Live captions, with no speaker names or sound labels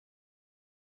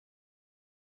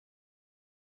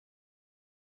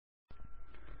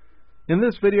In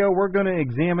this video, we're going to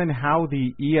examine how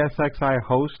the ESXi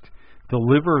host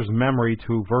delivers memory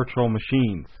to virtual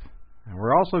machines. And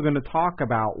we're also going to talk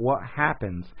about what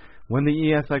happens when the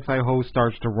ESXi host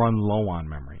starts to run low on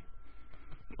memory.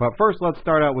 But first, let's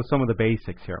start out with some of the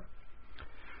basics here.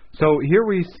 So here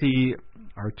we see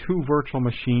our two virtual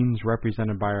machines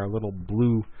represented by our little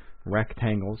blue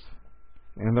rectangles,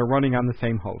 and they're running on the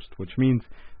same host, which means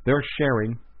they're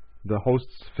sharing the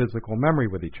host's physical memory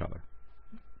with each other.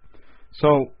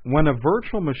 So when a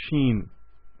virtual machine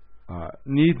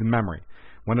needs memory,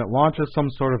 when it launches some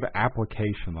sort of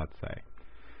application, let's say,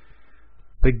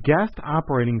 the guest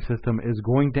operating system is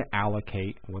going to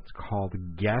allocate what's called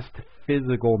guest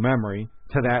physical memory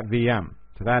to that VM,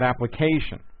 to that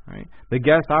application. Right? The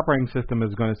guest operating system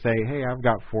is going to say, hey, I've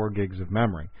got 4 gigs of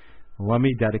memory. Let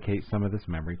me dedicate some of this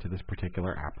memory to this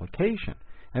particular application.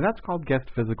 And that's called guest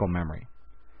physical memory.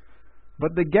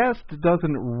 But the guest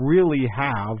doesn't really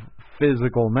have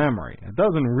physical memory. It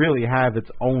doesn't really have its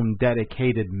own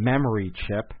dedicated memory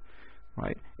chip.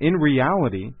 Right? In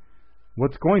reality,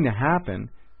 what's going to happen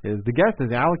is the guest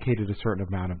is allocated a certain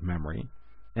amount of memory,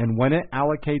 and when it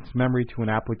allocates memory to an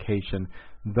application,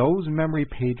 those memory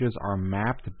pages are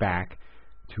mapped back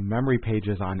to memory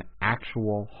pages on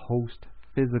actual host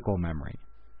physical memory.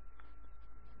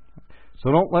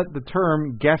 So don't let the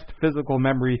term guest physical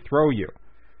memory throw you.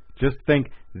 Just think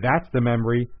that's the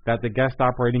memory that the guest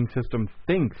operating system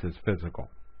thinks is physical.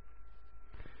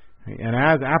 And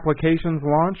as applications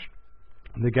launch,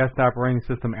 the guest operating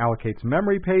system allocates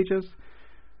memory pages,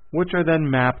 which are then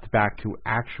mapped back to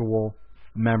actual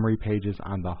memory pages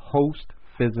on the host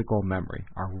physical memory,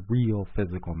 our real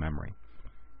physical memory.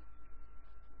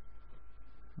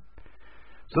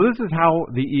 So this is how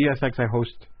the ESXi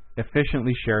host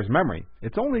efficiently shares memory.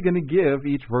 It's only going to give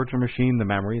each virtual machine the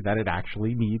memory that it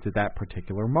actually needs at that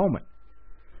particular moment.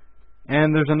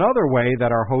 And there's another way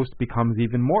that our host becomes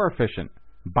even more efficient,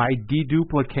 by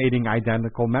deduplicating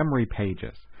identical memory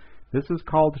pages. This is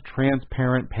called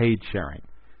transparent page sharing,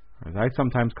 or as I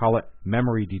sometimes call it,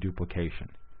 memory deduplication.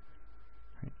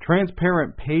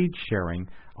 Transparent page sharing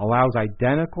allows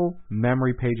identical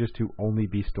memory pages to only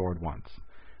be stored once.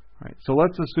 Right, so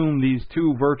let's assume these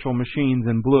two virtual machines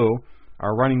in blue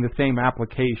are running the same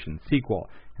application, SQL,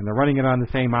 and they're running it on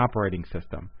the same operating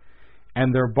system.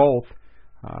 And they're both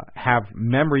have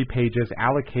memory pages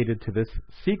allocated to this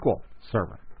SQL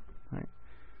server. Right?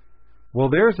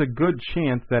 Well, there's a good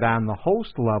chance that on the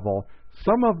host level,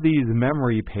 some of these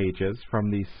memory pages from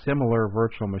these similar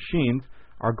virtual machines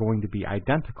are going to be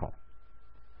identical.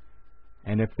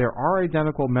 And if there are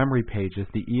identical memory pages,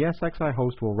 the ESXi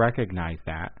host will recognize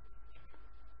that,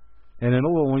 and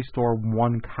it'll only store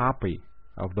one copy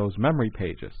of those memory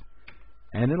pages.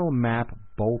 And it'll map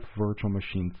both virtual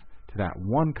machines to that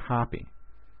one copy.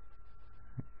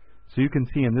 So you can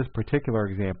see in this particular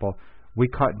example, we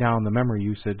cut down the memory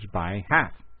usage by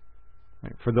half,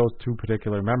 right, for those two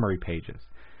particular memory pages.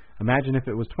 Imagine if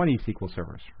it was 20 SQL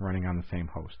servers running on the same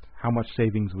host, how much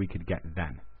savings we could get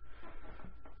then.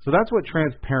 So that's what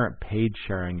transparent page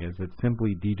sharing is. It's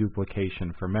simply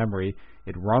deduplication for memory.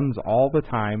 It runs all the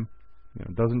time.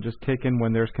 It doesn't just kick in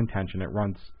when there's contention. It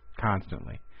runs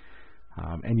constantly.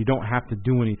 And you don't have to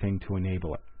do anything to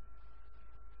enable it.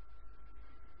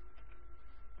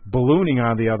 Ballooning,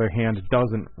 on the other hand,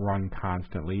 doesn't run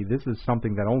constantly. This is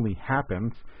something that only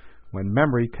happens when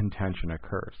memory contention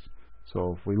occurs.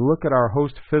 So if we look at our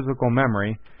host physical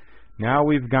memory, now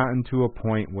we've gotten to a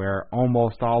point where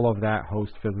almost all of that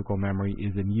host physical memory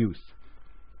is in use.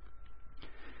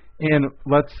 And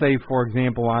let's say, for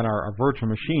example, on our virtual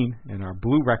machine, in our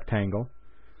blue rectangle,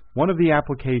 one of the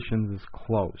applications is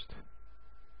closed.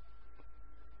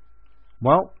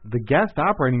 Well, the guest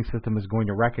operating system is going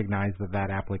to recognize that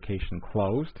that application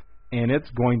closed, and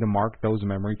it's going to mark those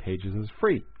memory pages as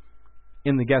free.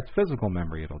 In the guest physical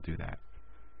memory, it'll do that.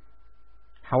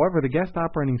 However, the guest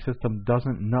operating system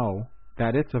doesn't know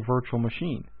that it's a virtual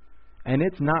machine, and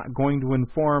it's not going to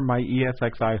inform my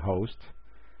ESXi host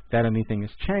that anything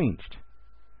has changed.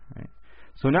 Right?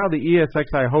 So now the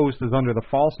ESXi host is under the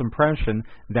false impression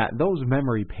that those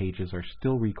memory pages are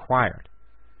still required.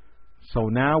 So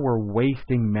now we're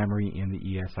wasting memory in the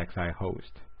ESXi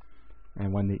host.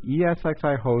 And when the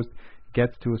ESXi host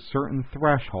gets to a certain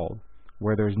threshold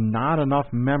where there's not enough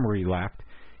memory left,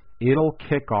 it'll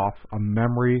kick off a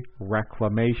memory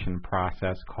reclamation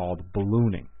process called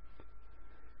ballooning.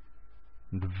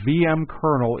 The VM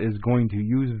kernel is going to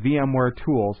use VMware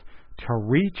tools to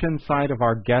reach inside of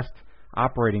our guest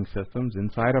operating systems,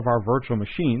 inside of our virtual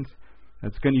machines.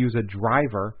 It's going to use a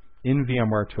driver in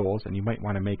VMware tools, and you might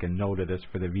want to make a note of this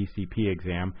for the VCP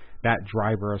exam. That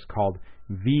driver is called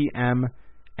VMNF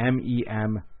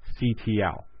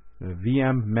MEMCTL, the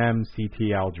VM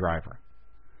MEMCTL driver.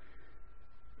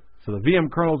 So the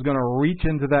VM kernel is going to reach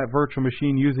into that virtual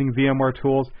machine using VMware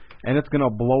tools, and it's going to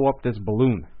blow up this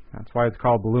balloon. That's why it's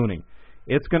called ballooning.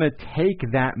 It's going to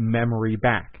take that memory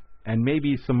back, and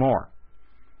maybe some more.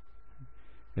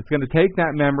 It's going to take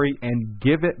that memory and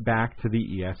give it back to the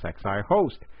ESXi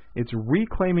host. It's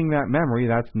reclaiming that memory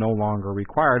that's no longer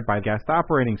required by the guest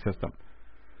operating system.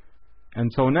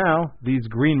 And so now these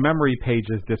green memory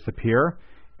pages disappear,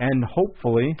 and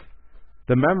hopefully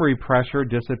the memory pressure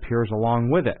disappears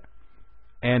along with it.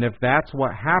 And if that's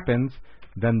what happens,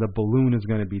 then the balloon is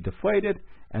going to be deflated,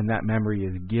 and that memory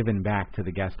is given back to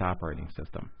the guest operating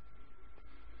system.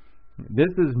 This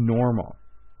is normal.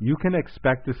 You can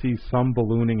expect to see some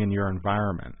ballooning in your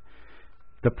environment.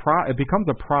 It becomes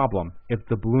a problem if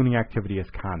the ballooning activity is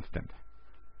constant.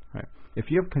 Right? If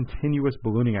you have continuous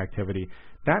ballooning activity,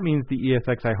 that means the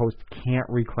ESXi host can't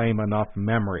reclaim enough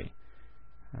memory.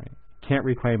 Right? Can't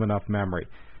reclaim enough memory.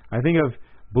 I think of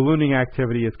ballooning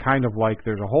activity as kind of like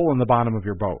there's a hole in the bottom of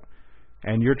your boat,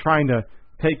 and you're trying to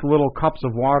take little cups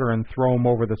of water and throw them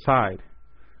over the side.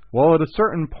 Well, at a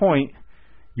certain point,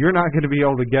 you're not going to be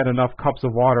able to get enough cups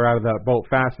of water out of that boat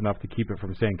fast enough to keep it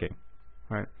from sinking.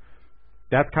 Right?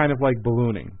 That's kind of like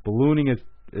ballooning. Ballooning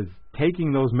is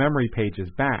taking those memory pages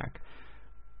back.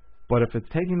 But if it's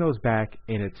taking those back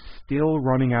and it's still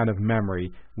running out of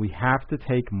memory, we have to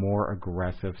take more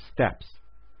aggressive steps.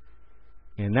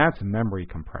 And that's memory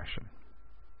compression.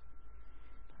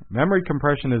 Memory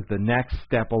compression is the next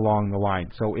step along the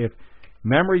line. So if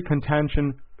memory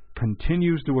contention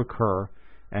continues to occur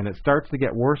and it starts to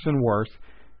get worse and worse,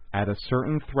 at a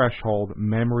certain threshold,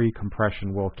 memory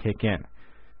compression will kick in.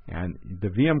 And the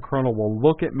VM kernel will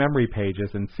look at memory pages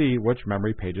and see which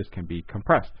memory pages can be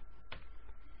compressed.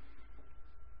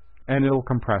 And it'll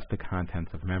compress the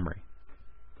contents of memory.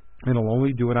 It'll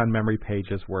only do it on memory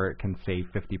pages where it can save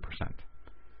 50%.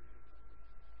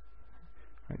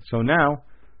 Right, so now,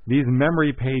 these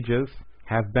memory pages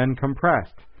have been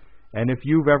compressed. And if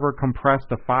you've ever compressed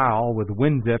a file with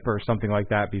WinZip or something like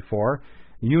that before,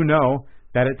 you know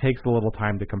that it takes a little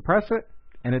time to compress it,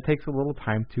 and it takes a little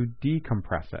time to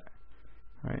decompress it.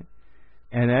 Right?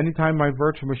 And anytime my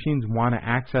virtual machines want to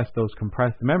access those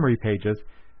compressed memory pages,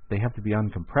 they have to be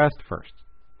uncompressed first.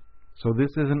 So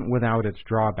this isn't without its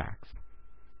drawbacks.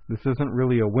 This isn't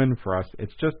really a win for us.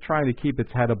 It's just trying to keep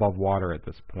its head above water at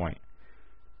this point.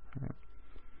 Right?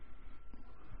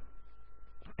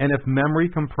 And if memory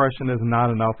compression is not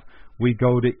enough, we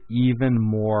go to even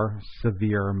more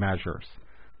severe measures,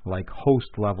 like host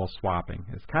level swapping.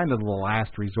 It's kind of the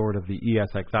last resort of the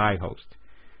ESXi host.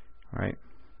 Right?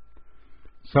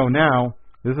 So now,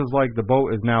 this is like the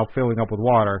boat is now filling up with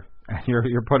water, and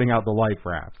you're putting out the life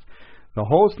rafts. The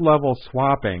host level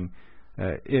swapping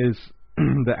is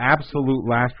the absolute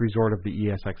last resort of the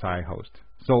ESXi host.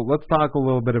 So let's talk a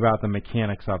little bit about the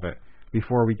mechanics of it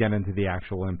before we get into the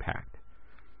actual impact.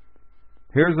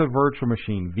 Here's a virtual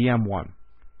machine, VM1.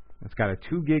 It's got a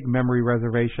 2 gig memory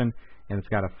reservation, and it's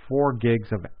got a 4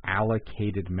 gigs of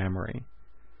allocated memory.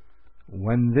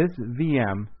 When this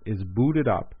VM is booted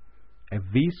up, a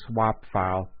vSwap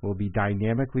file will be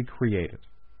dynamically created.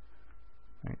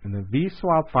 Right? And the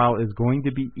vSwap file is going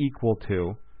to be equal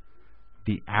to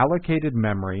the allocated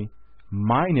memory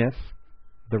minus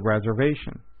the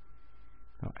reservation.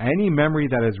 Now, any memory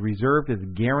that is reserved is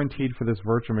guaranteed for this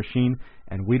virtual machine,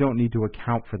 and we don't need to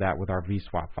account for that with our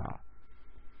vSwap file.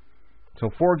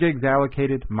 So 4 gigs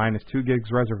allocated minus 2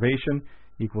 gigs reservation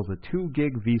equals a 2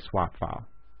 gig vSwap file.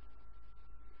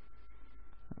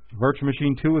 Virtual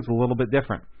machine 2 is a little bit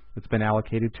different. It's been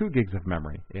allocated 2 gigs of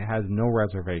memory. It has no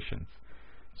reservations.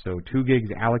 So 2 gigs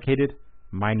allocated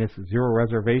minus 0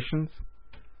 reservations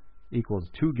equals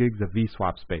 2 gigs of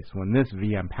vSwap space when this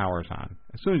VM powers on.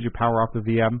 As soon as you power off the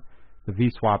VM, the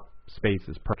vSwap space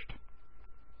is purged.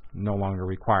 No longer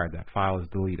required. That file is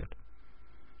deleted.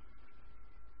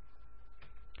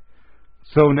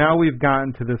 So now we've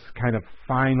gotten to this kind of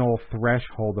final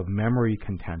threshold of memory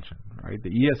contention. Right? The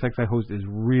ESXi host is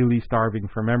really starving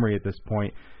for memory at this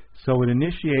point, so it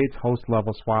initiates host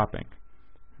level swapping.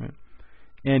 Right?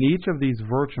 And each of these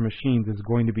virtual machines is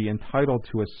going to be entitled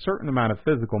to a certain amount of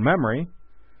physical memory.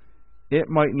 It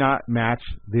might not match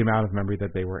the amount of memory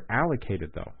that they were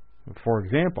allocated, though. For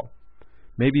example,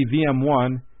 maybe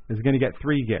VM1 is going to get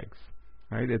 3 gigs.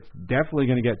 Right? It's definitely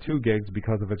going to get 2 gigs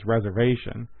because of its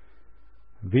reservation.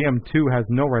 VM2 has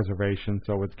no reservation,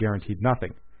 so it's guaranteed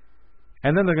nothing.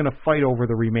 And then they're going to fight over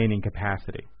the remaining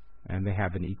capacity. And they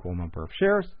have an equal number of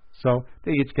shares, so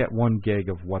they each get 1 gig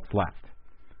of what's left.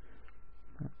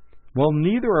 Well,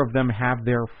 neither of them have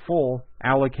their full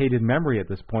allocated memory at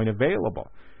this point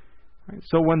available. Right?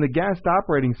 So when the guest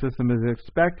operating system is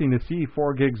expecting to see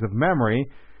 4 gigs of memory,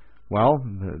 well,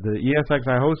 the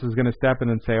ESXi host is going to step in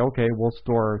and say, okay, we'll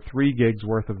store 3 gigs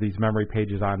worth of these memory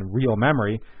pages on real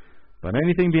memory, but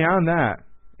anything beyond that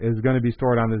is going to be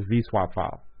stored on this vSwap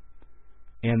file.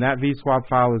 And that vSwap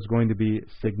file is going to be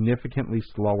significantly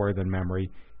slower than memory,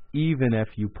 even if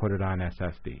you put it on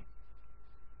SSD.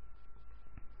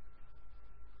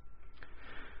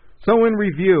 So in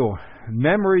review,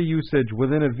 memory usage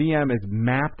within a VM is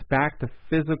mapped back to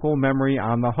physical memory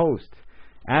on the host.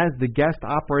 As the guest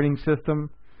operating system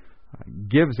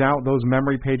gives out those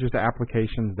memory pages to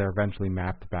applications, they're eventually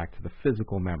mapped back to the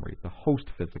physical memory, the host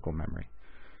physical memory.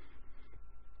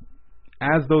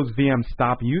 As those VMs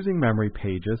stop using memory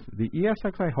pages, the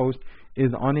ESXi host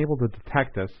is unable to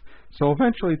detect this, so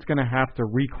eventually it's going to have to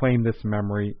reclaim this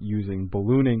memory using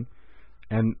ballooning.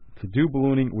 And to do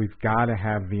ballooning, we've got to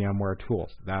have VMware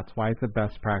tools. That's why it's a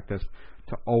best practice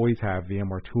to always have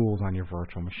VMware tools on your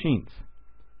virtual machines.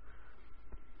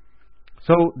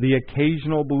 So the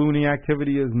occasional ballooning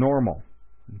activity is normal.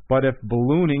 But if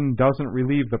ballooning doesn't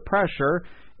relieve the pressure,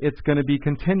 it's going to be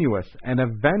continuous, and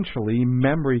eventually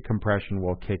memory compression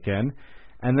will kick in.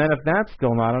 And then if that's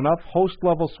still not enough,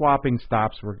 host-level swapping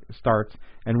starts,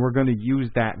 and we're going to use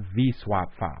that vSwap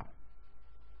file.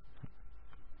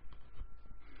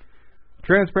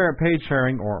 Transparent page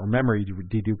sharing, or memory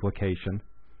deduplication,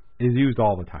 is used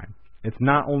all the time. It's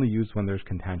not only used when there's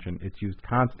contention, it's used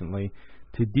constantly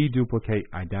to deduplicate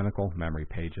identical memory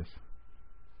pages.